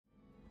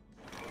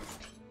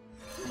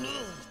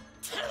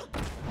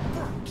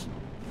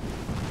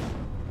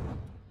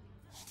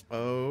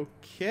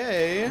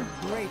Okay.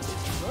 Great.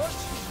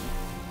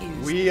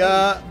 We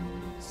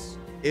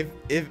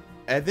if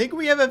I think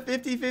we have a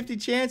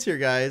 50-50 chance here,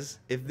 guys.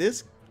 If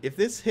this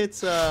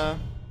hits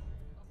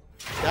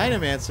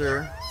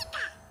Dynamancer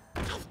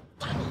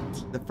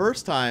the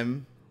first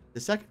time, the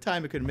second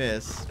time it could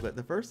miss, but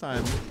the first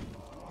time.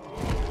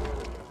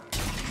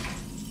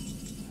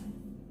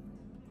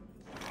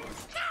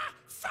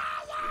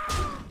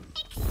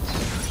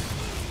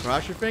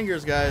 Cross your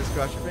fingers, guys.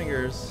 Cross your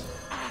fingers.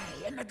 I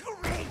am the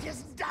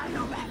courageous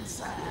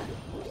Dinomancer.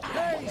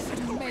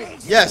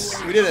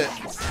 Yes, we did it.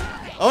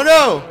 Oh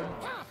no!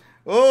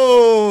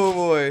 Oh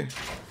boy.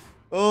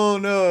 Oh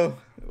no.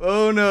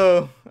 Oh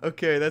no.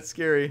 Okay, that's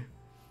scary.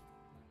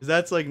 'Cause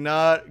that's like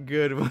not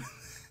good.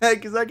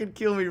 Because that could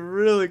kill me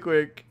really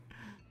quick.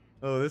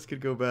 Oh, this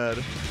could go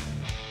bad.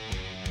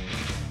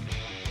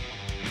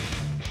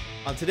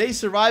 On today's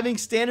Surviving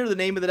Standard, the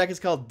name of the deck is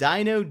called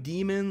Dino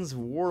Demons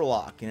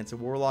Warlock. And it's a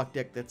Warlock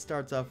deck that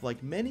starts off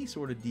like many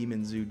sort of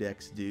Demon Zoo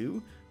decks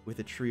do, with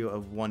a trio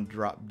of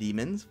 1-drop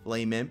demons,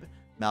 Flame Imp,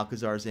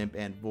 Malchezaar's Imp,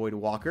 and Void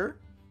Walker.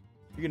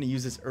 You're going to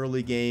use this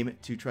early game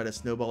to try to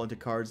snowball into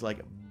cards like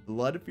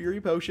Blood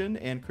Fury Potion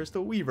and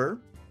Crystal Weaver.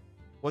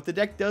 What the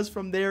deck does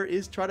from there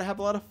is try to have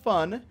a lot of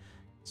fun.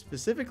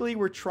 Specifically,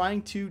 we're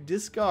trying to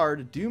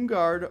discard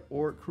Doomguard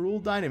or Cruel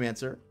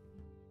Dynamancer.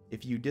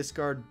 If you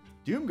discard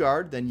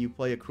Doomguard, then you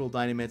play a Cruel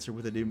Dynamancer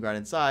with a Doomguard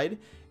inside.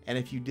 And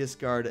if you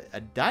discard a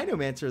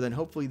Dinomancer, then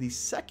hopefully the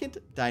second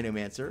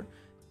Dinomancer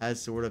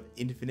has sort of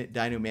infinite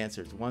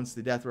Dinomancers. Once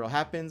the death roll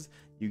happens,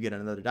 you get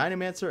another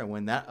Dinomancer, and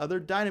when that other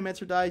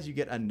Dinomancer dies, you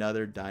get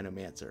another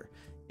Dinomancer.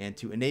 And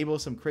to enable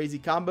some crazy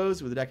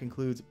combos, where the deck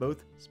includes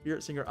both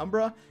Spirit Singer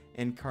Umbra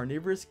and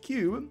Carnivorous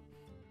Cube,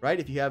 right?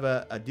 If you have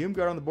a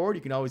Doomguard on the board,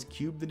 you can always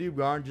cube the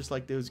Doomguard, just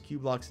like those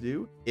cube blocks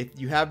do. If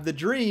you have the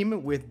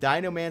Dream with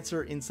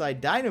Dinomancer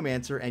inside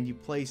Dinomancer, and you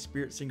play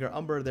Spirit Singer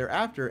Umbra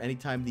thereafter,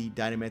 anytime the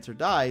Dinomancer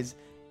dies,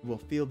 you will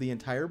fill the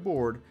entire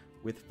board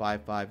with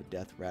 5/5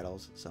 Death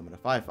Rattles, summon a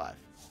 5/5.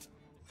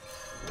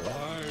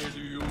 Why do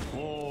you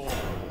call?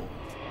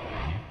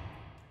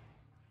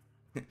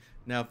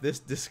 Now, if this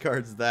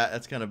discards that,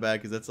 that's kind of bad,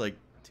 because that's like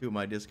 2 of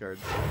my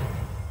discards.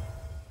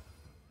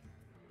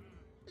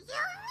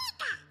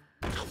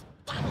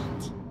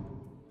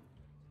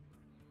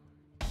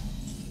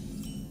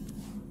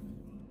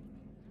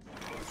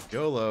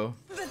 YOLO.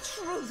 The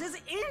truth is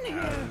in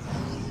here.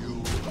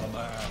 You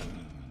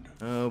command.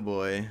 Oh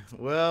boy.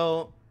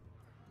 Well,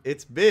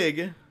 it's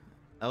big.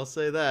 I'll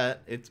say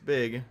that. It's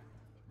big.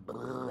 I'll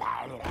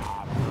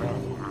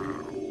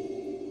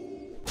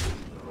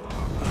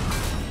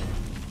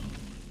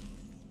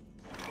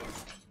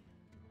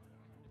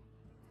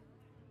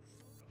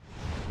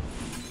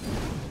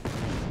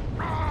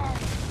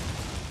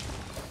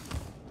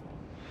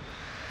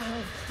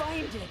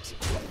find it.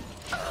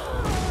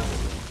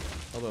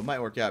 Although it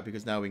might work out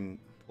because now we can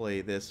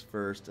play this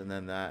first and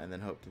then that and then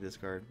hope to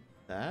discard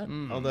that.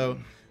 Although,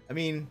 I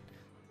mean,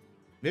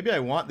 maybe I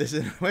want this.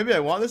 Maybe I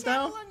want this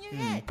now. On your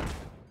head.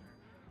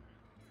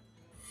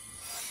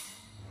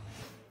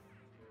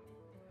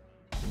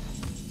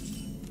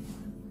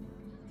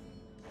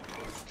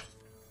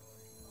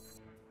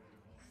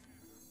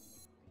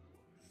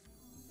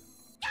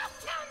 Don't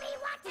tell me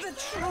what to do. The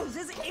truth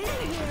is in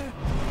here.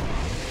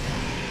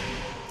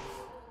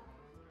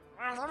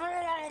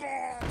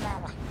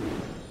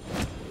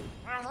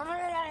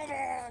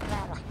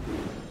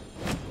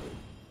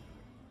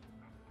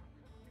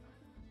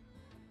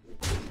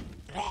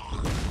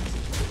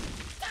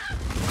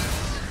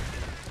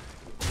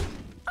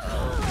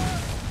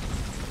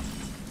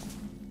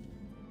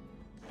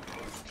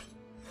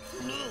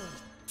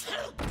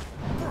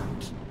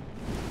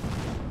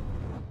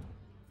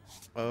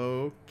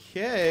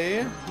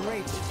 Okay.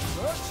 Great.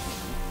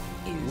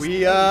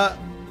 We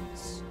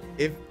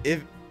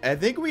if I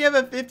think we have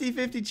a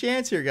 50-50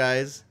 chance here,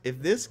 guys.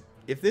 If this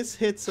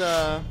hits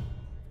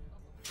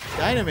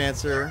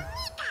Dynamancer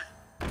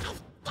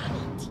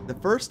the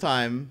first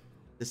time,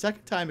 the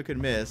second time it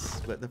could miss,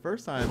 but the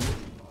first time.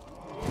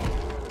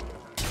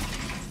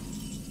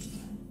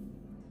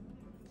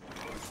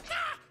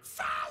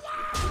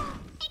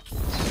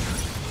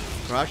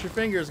 Cross your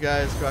fingers,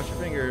 guys. Cross your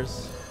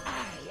fingers.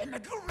 I am the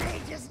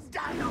courageous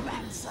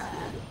Dinomancer.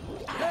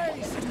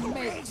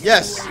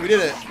 Yes, we did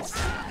it.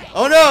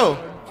 Oh no!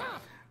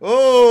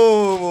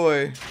 Oh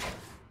boy.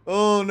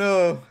 Oh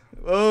no.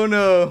 Oh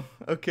no.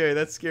 Okay,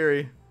 that's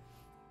scary.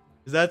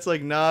 'Cause that's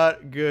like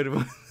not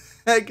good.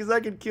 Because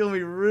that could kill me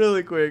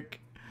really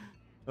quick.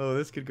 Oh,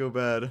 this could go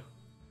bad.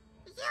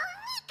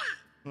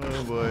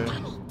 Oh boy.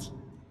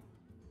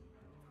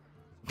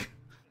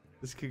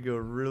 This could go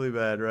really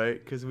bad,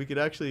 right? Because we could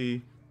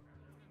actually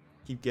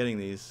keep getting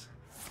these.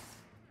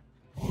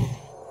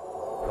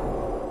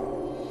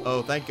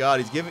 Oh, thank God.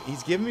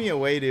 He's giving me a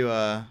way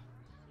to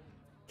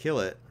kill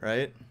it,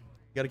 right?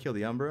 You gotta kill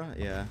the Umbra?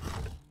 Yeah.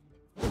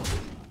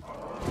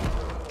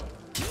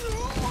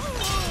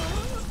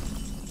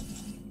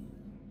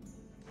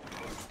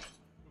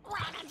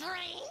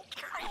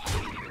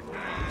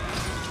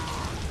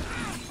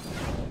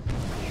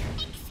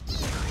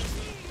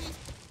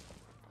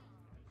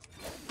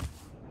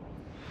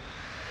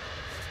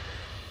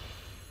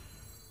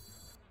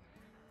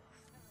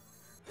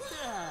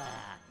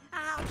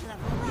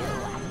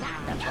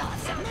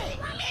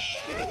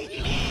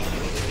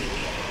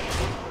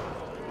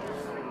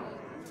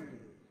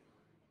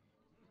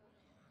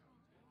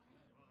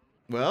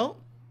 Well,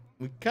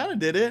 we kind of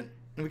did it.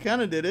 We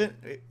kind of did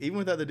it. Even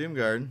without the Doom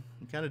Guard,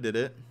 we kind of did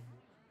it.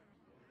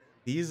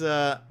 These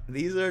are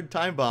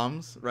time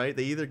bombs, right?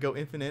 They either go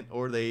infinite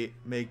or they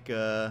make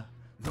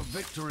The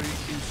victory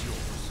is yours.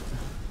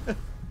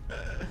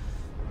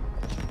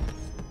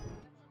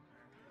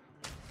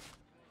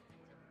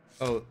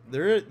 Oh,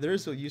 there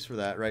is a use for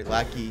that, right?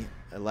 Lackey,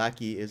 a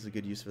lackey is a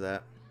good use for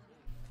that.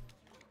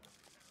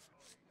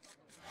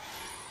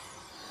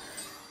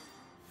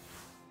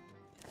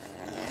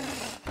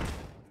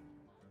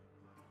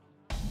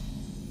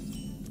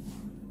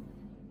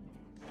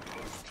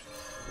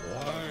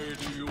 Why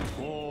do you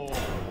call?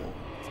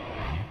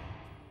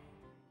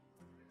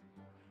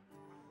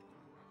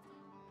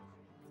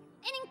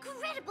 An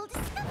incredible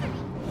discovery!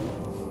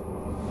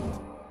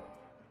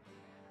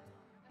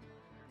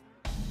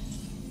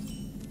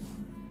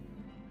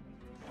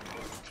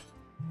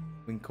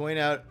 We can coin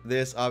out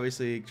this,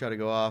 obviously try to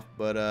go off,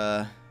 but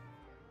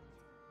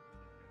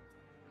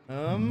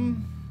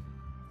coin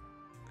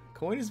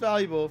is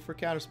valuable for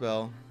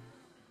counterspell.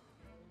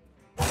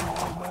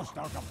 Almost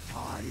out of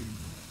time.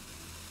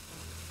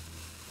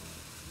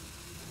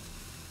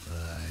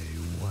 I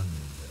wonder.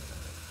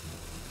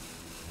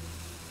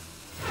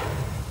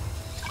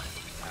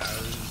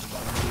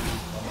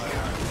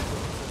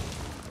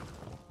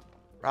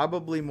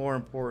 Probably more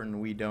important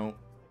we don't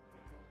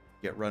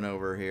get run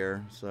over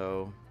here,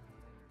 so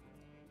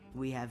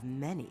We have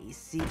many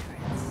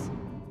secrets.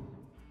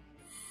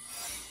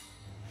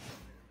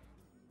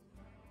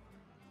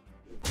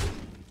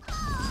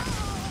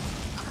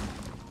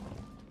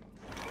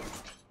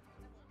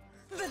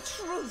 The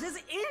truth is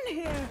in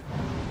here.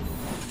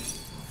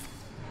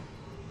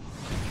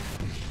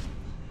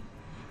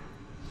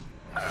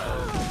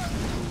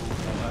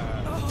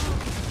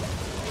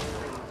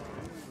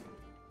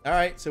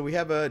 alright, so we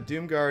have a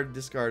Doom Guard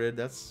discarded.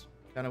 That's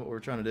kind of what we're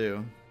trying to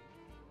do.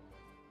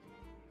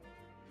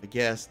 I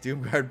guess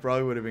Doom Guard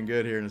probably would have been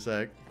good here in a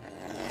sec.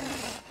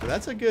 But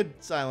that's a good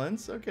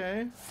silence,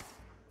 okay.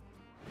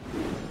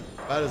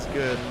 About as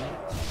good.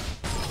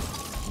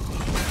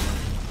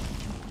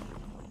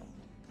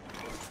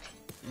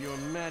 Your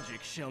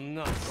magic shall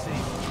not save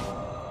you.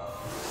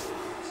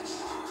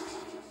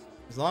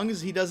 As long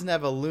as he doesn't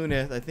have a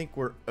Lunith, I think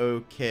we're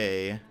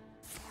okay.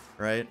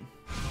 Right?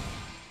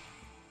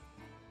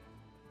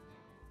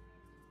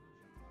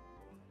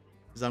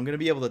 Because I'm going to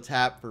be able to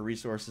tap for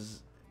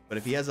resources. But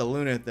if he has a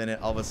Lunith, then it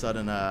all of a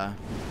sudden, kind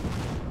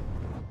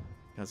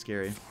of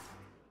scary.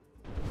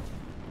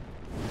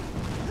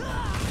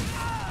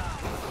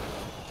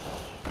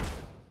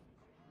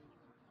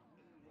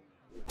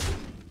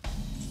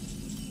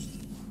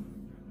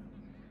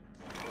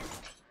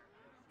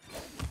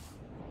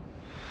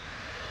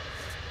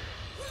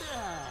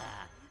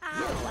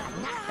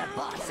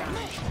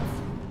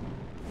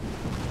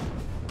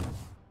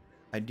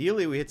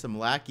 Ideally, we hit some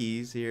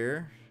lackeys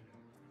here.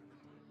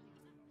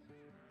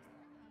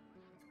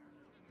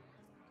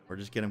 Or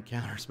just get him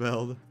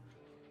counterspelled.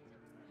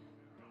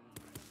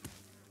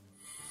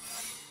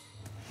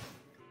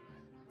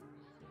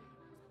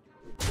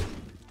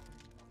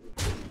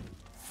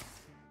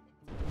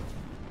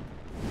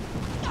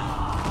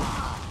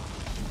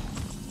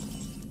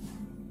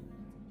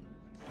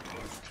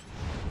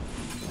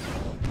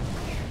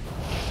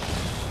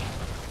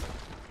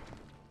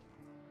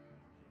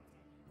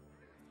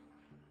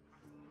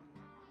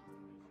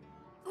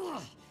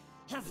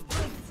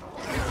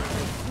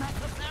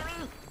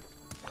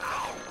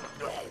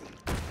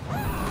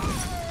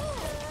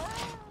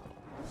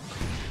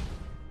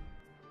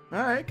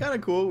 Alright, kind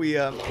of cool. We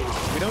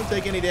don't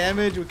take any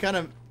damage. We kind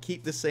of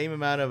keep the same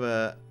amount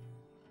of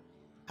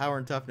power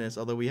and toughness,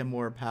 although we have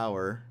more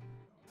power.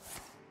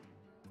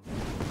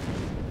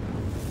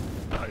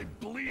 I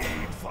bleed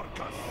for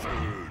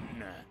Cthulhu.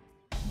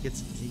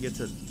 He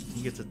gets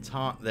a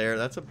taunt there.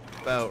 That's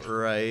about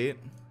right.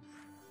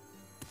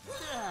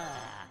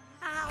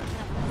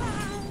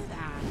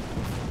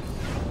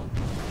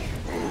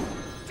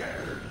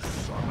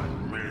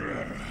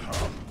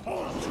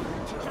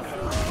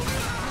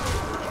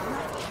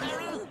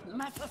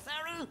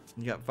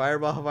 You got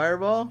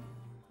fireball.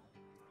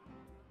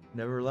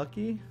 Never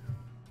lucky.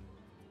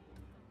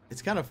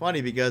 It's kind of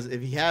funny because if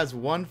he has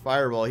one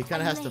fireball, he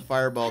kind of has to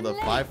fireball the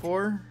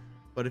 5/4.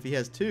 But if he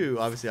has two,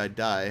 obviously I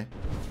die.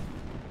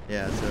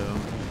 Yeah, so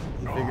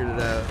he figured it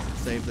out.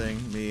 Same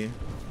thing, me.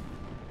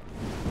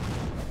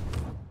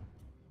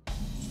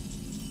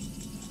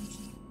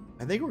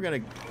 I think we're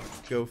gonna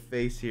go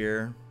face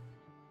here.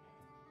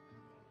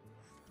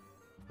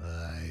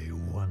 I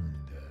wonder.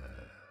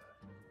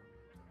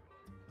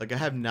 Like I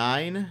have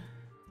 9.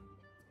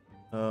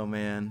 Oh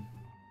man.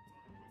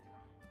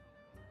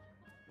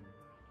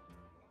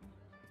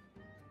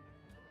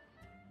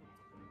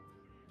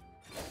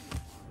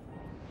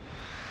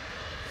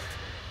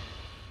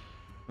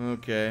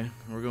 Okay,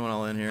 we're going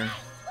all in here.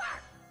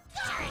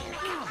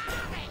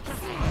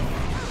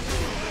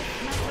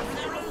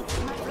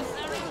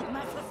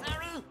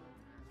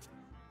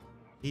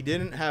 He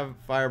didn't have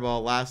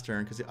Fireball last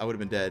turn because I would have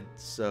been dead,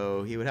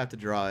 so he would have to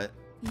draw it.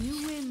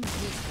 You win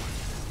this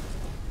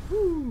one.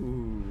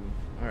 Whew.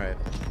 All right.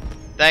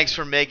 Thanks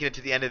for making it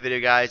to the end of the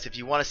video, guys. If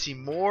you want to see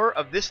more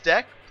of this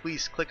deck,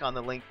 please click on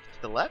the link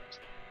to the left.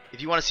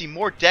 If you want to see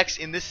more decks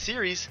in this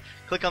series,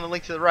 click on the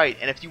link to the right.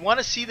 And if you want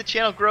to see the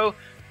channel grow,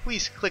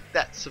 please click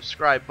that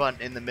subscribe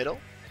button in the middle.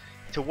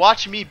 To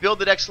watch me build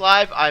the decks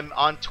live, I'm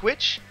on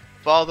Twitch.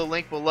 Follow the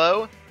link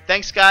below.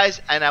 Thanks,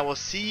 guys, and I will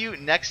see you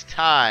next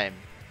time.